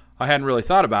 well, I hadn't really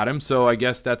thought about him, so I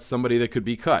guess that's somebody that could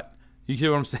be cut? You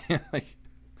hear what I'm saying?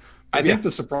 I think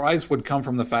the surprise would come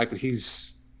from the fact that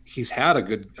he's had a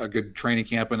good training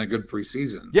camp and a good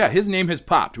preseason. Yeah, his name has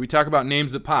popped. We talk about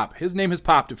names that pop. His name has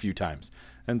popped a few times,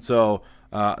 and so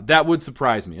that would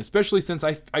surprise me, especially since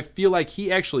I feel like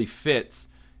he actually fits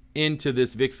into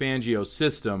this Vic Fangio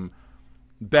system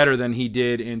better than he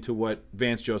did into what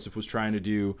Vance Joseph was trying to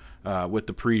do with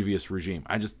the previous regime.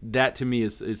 That to me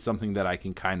is something that I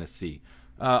can kind of see.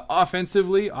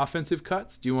 Offensively, offensive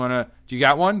cuts. Do you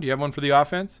got one? Do you have one for the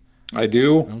offense? I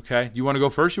do. Okay. Do you want to go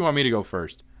first? Or you want me to go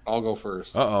first? I'll go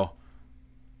first. Uh-oh.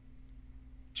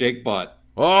 Jake Butt.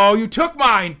 Oh, you took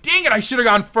mine. Dang it, I should have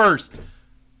gone first.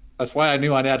 That's why I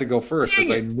knew I'd have to go first,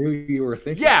 because I knew you were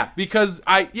thinking. Yeah, because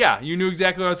you knew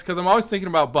exactly what I was, because I'm always thinking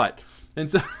about Butt.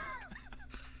 And so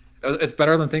it's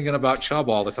better than thinking about Chubb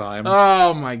all the time.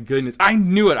 Oh my goodness. I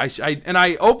knew it.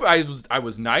 I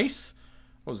was nice.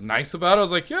 I was nice about it. I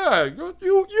was like, yeah,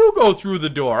 you go through the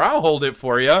door. I'll hold it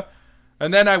for you.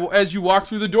 And then as you walked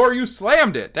through the door, you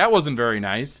slammed it. That wasn't very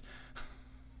nice.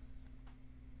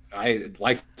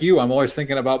 Like you, I'm always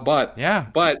thinking about Butt. Yeah.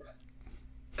 But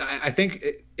I think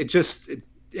it just,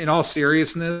 in all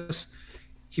seriousness,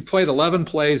 he played 11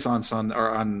 plays on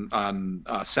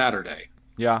Saturday.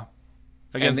 Yeah.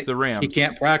 Against the Rams. He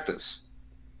can't practice.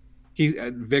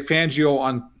 Vic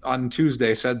Fangio on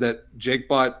Tuesday said that Jake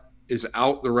Butt is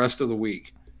out the rest of the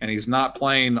week, and he's not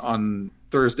playing on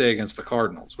Thursday against the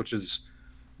Cardinals, which is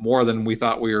more than we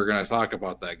thought we were going to talk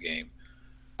about that game.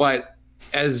 But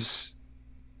this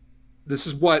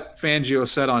is what Fangio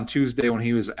said on Tuesday when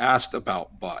he was asked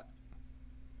about Butt.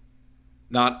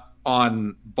 Not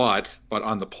on Butt, but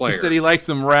on the player. He said he likes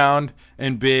him round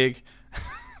and big.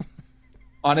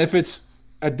 On if it's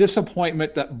a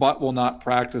disappointment that Butt will not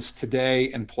practice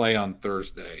today and play on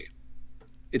Thursday.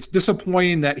 It's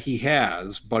disappointing that he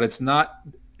has, but it's not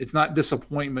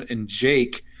disappointment in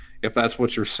Jake, if that's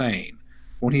what you're saying.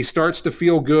 When he starts to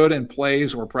feel good and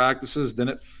plays or practices, then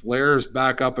it flares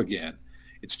back up again.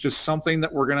 It's just something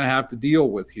that we're going to have to deal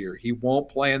with here. He won't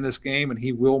play in this game, and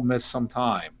he will miss some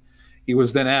time. He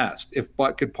was then asked if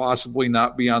Butt could possibly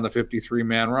not be on the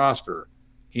 53-man roster.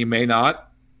 He may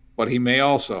not, but he may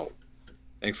also.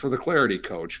 Thanks for the clarity,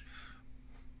 Coach.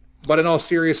 But in all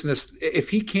seriousness, if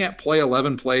he can't play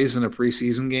 11 plays in a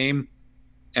preseason game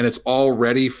and it's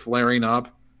already flaring up,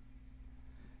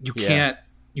 you can't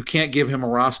give him a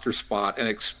roster spot and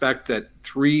expect that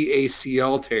 3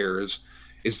 ACL tears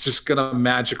is just going to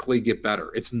magically get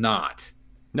better. It's not.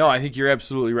 No, I think you're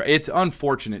absolutely right. It's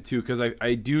unfortunate, too, because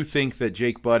I do think that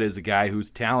Jake Butt is a guy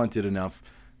who's talented enough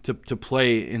to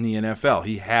play in the NFL.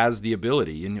 He has the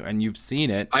ability, and you've seen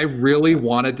it. I really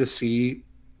wanted to see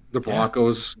the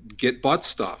Broncos get Butt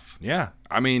stuff. Yeah.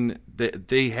 I mean,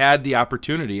 they had the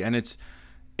opportunity, and it's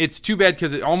too bad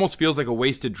because it almost feels like a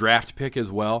wasted draft pick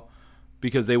as well,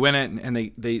 because they went in and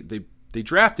they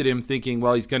drafted him thinking,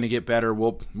 well, he's going to get better.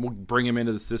 We'll bring him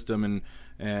into the system,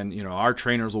 and our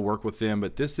trainers will work with him.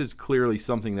 But this is clearly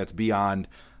something that's beyond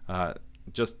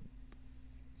just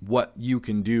what you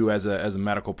can do as a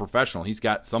medical professional. He's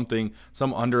got some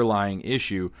underlying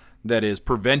issue that is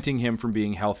preventing him from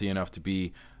being healthy enough to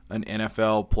be an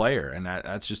NFL player, and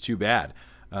that's just too bad.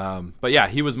 But yeah,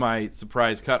 he was my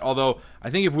surprise cut. Although I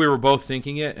think if we were both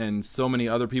thinking it, and so many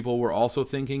other people were also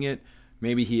thinking it,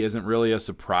 maybe he isn't really a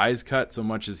surprise cut so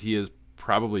much as he is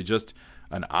probably just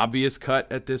an obvious cut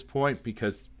at this point,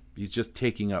 because he's just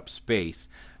taking up space,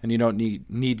 and you don't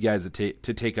need guys to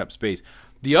take up space.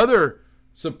 The other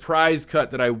surprise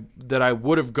cut that I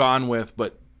would have gone with,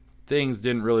 but things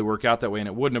didn't really work out that way, and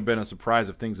it wouldn't have been a surprise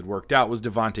if things had worked out, was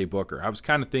Devontae Booker. I was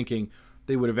kind of thinking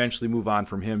they would eventually move on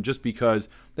from him just because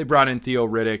they brought in Theo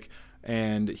Riddick,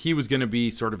 and he was going to be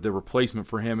sort of the replacement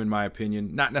for him, in my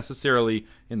opinion. Not necessarily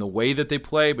in the way that they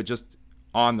play, but just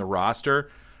on the roster.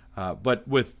 But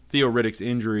with Theo Riddick's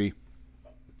injury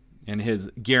and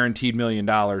his guaranteed $1 million,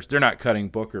 they're not cutting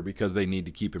Booker because they need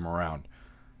to keep him around.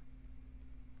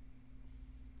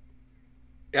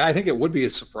 Yeah, I think it would be a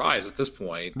surprise at this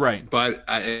point. Right. But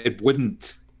it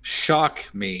wouldn't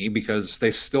shock me because they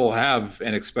still have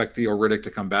and expect Theo Riddick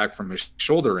to come back from his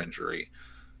shoulder injury.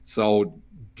 So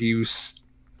Do you?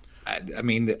 I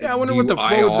mean, Yeah, I wonder do what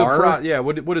you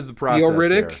what is the process? Theo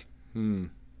Riddick? There?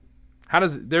 How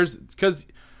does because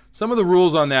some of the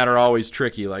rules on that are always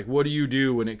tricky. Like, what do you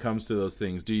do when it comes to those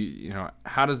things? Do you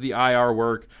how does the IR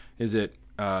work? Is it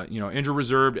injury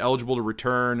reserved, eligible to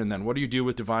return, and then what do you do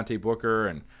with Devontae Booker?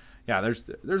 And yeah, there's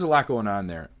a lot going on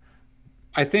there.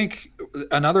 I think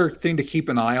another thing to keep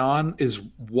an eye on is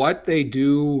what they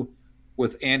do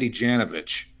with Andy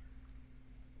Janovich,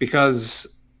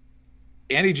 because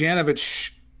Andy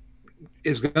Janovich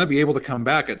is going to be able to come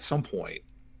back at some point.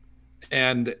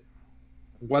 And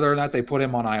whether or not they put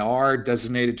him on IR,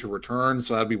 designated to return,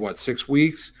 so that'd be 6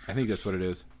 weeks? I think that's what it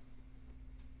is.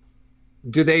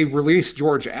 Do they release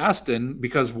George Aston?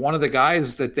 Because one of the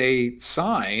guys that they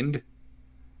signed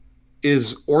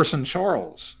is Orson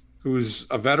Charles, who's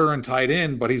a veteran tight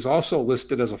end, but he's also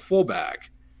listed as a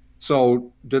fullback.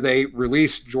 So do they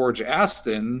release George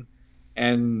Aston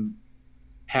and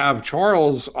have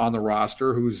Charles on the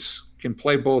roster, who's can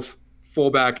play both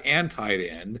fullback and tight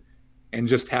end, and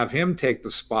just have him take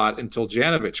the spot until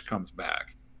Janovich comes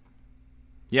back?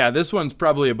 Yeah, this one's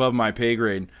probably above my pay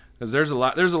grade, because there's a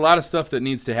lot of stuff that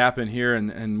needs to happen here,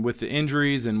 and with the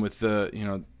injuries and with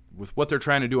the with what they're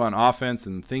trying to do on offense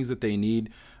and things that they need.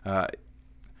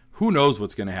 Who knows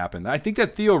what's going to happen? I think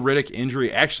that Theo Riddick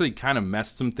injury actually kind of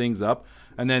messed some things up,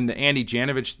 and then the Andy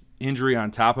Janovich injury on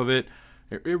top of it,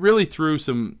 it really threw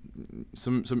some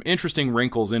interesting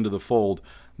wrinkles into the fold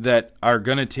that are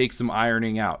going to take some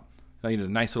ironing out. A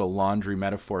nice little laundry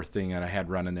metaphor thing that I had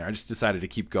running there. I just decided to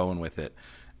keep going with it,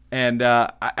 and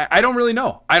I don't really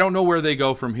know. I don't know where they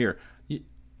go from here.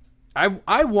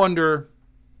 I wonder.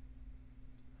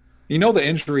 The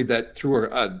injury that threw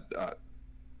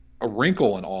a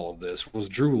wrinkle in all of this was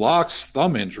Drew Lock's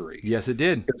thumb injury. Yes, it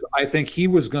did. I think he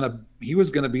was gonna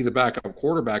be the backup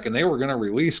quarterback, and they were gonna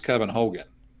release Kevin Hogan.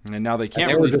 And now they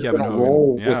can't release Kevin Hogan.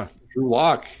 Roll with Drew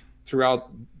Lock throughout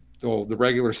the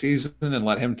regular season and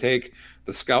let him take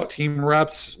the scout team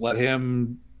reps, let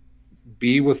him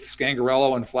be with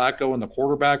Scangarello and Flacco in the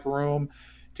quarterback room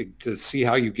to see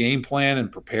how you game plan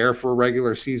and prepare for a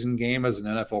regular season game as an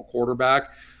NFL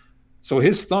quarterback. So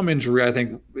his thumb injury, I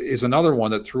think, is another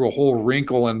one that threw a whole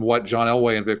wrinkle in what John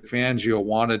Elway and Vic Fangio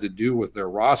wanted to do with their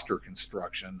roster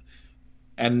construction.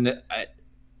 And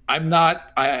I'm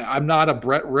not a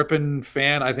Brett Rippon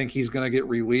fan. I think he's going to get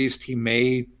released. He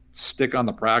may stick on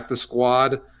the practice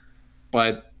squad,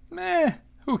 but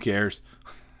who cares?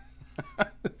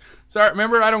 Sorry,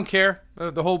 remember, I don't care.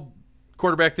 The whole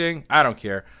quarterback thing, I don't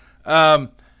care. I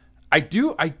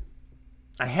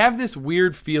have this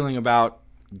weird feeling about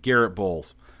Garrett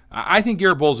Bowles. I think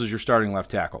Garrett Bowles is your starting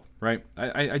left tackle, right?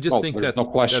 I just think that's, no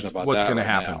question that's about what's that going to right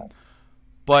happen. now.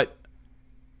 But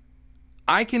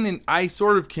I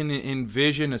sort of can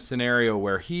envision a scenario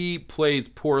where he plays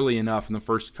poorly enough in the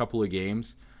first couple of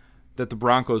games that the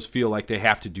Broncos feel like they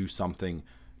have to do something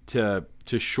to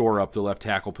shore up the left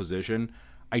tackle position.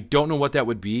 I don't know what that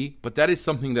would be, but that is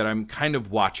something that I'm kind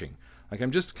of watching. Like,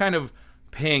 I'm just kind of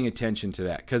paying attention to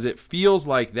that, because it feels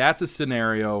like that's a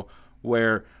scenario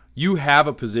where you have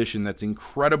a position that's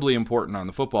incredibly important on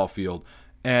the football field.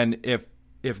 And if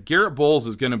Garrett Bowles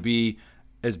is going to be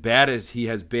as bad as he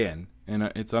has been, and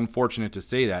it's unfortunate to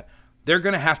say that, they're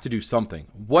going to have to do something.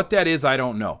 What that is, I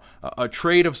don't know. A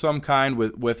trade of some kind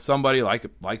with somebody like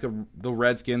the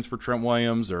Redskins for Trent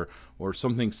Williams or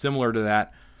something similar to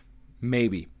that,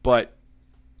 maybe. But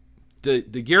the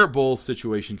Garrett Bowles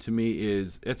situation to me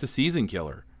it's a season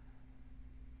killer.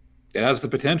 It has the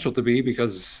potential to be,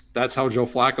 because that's how Joe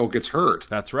Flacco gets hurt.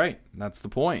 That's right. That's the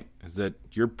point, is that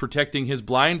you're protecting his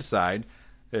blind side,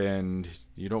 and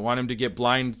you don't want him to get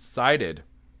blindsided.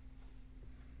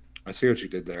 I see what you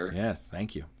did there. Yes,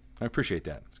 thank you. I appreciate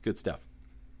that. It's good stuff.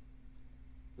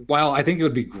 While I think it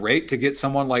would be great to get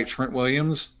someone like Trent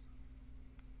Williams,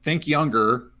 think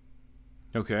younger.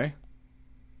 Okay.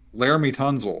 Laramie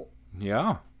Tunzel.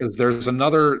 Yeah. Because there's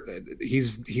another,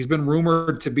 he's been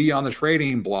rumored to be on the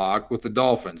trading block with the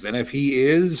Dolphins. And if he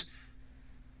is,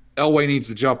 Elway needs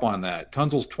to jump on that.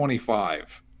 Tunzel's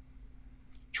 25.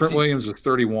 Trent Williams is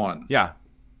 31. Yeah.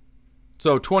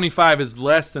 So 25 is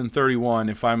less than 31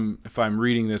 if I'm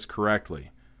reading this correctly.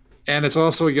 And it's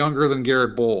also younger than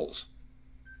Garrett Bowles.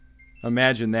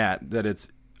 Imagine that it's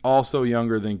also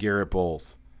younger than Garrett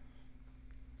Bowles.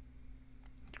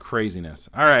 Craziness.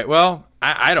 All right, well,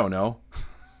 I don't know.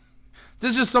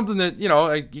 This is just something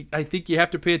that, I think you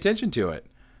have to pay attention to it.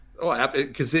 Oh,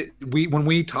 because when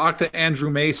we talked to Andrew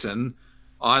Mason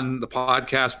on the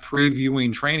podcast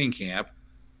previewing training camp,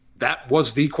 that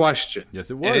was the question.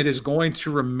 Yes, it was. And it is going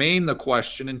to remain the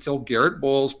question until Garrett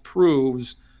Bowles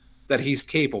proves that he's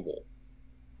capable.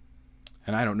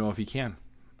 And I don't know if he can.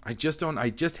 I just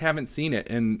haven't seen it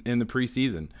in the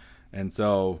preseason. And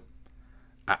so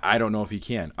I don't know if he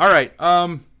can. All right.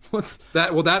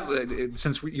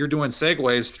 Since you're doing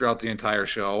segues throughout the entire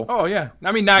show. Oh yeah.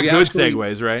 I mean, not good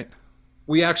segues, right?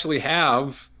 We actually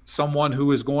have someone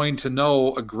who is going to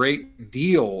know a great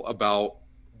deal about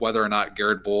whether or not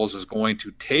Garrett Bowles is going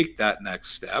to take that next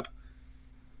step.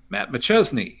 Matt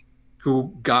McChesney,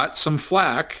 who got some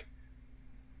flack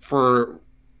for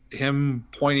him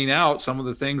pointing out some of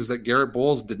the things that Garrett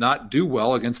Bowles did not do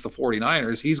well against the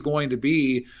 49ers. He's going to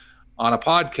be on a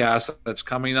podcast that's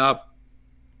coming up,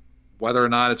 whether or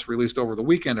not it's released over the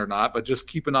weekend or not, but just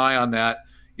keep an eye on that.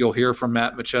 You'll hear from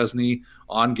Matt McChesney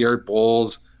on Garrett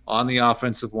Bowles, on the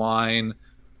offensive line,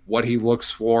 what he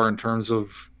looks for in terms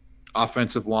of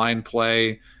offensive line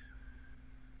play,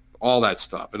 all that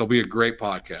stuff. It'll be a great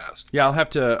podcast. Yeah,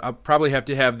 I'll probably have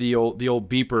to have the old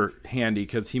beeper handy,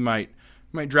 because he might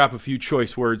drop a few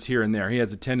choice words here and there. He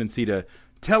has a tendency to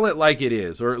tell it like it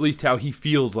is, or at least how he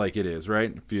feels like it is,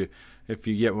 right? If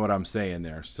you get what I'm saying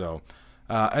there. So,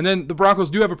 and then the Broncos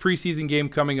do have a preseason game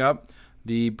coming up.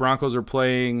 The Broncos are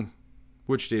playing,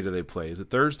 which day do they play? Is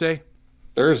it Thursday?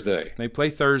 Thursday. They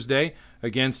play Thursday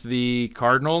against the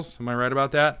Cardinals. Am I right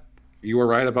about that? You were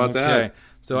right about that.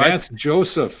 So Vance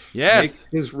Joseph makes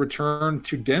his return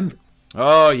to Denver.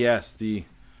 Oh, yes. The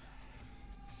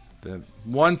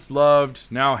once loved,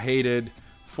 now hated,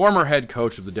 former head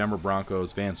coach of the Denver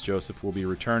Broncos, Vance Joseph, will be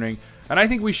returning. And I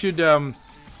think we should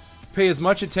pay as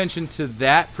much attention to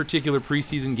that particular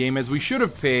preseason game as we should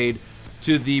have paid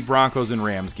to the Broncos and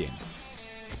Rams game,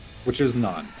 which is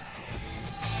none.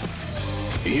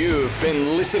 You've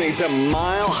been listening to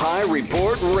Mile High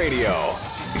Report Radio.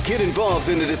 Get involved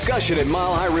in the discussion at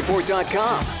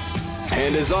milehighreport.com.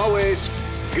 And as always,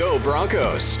 go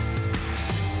Broncos.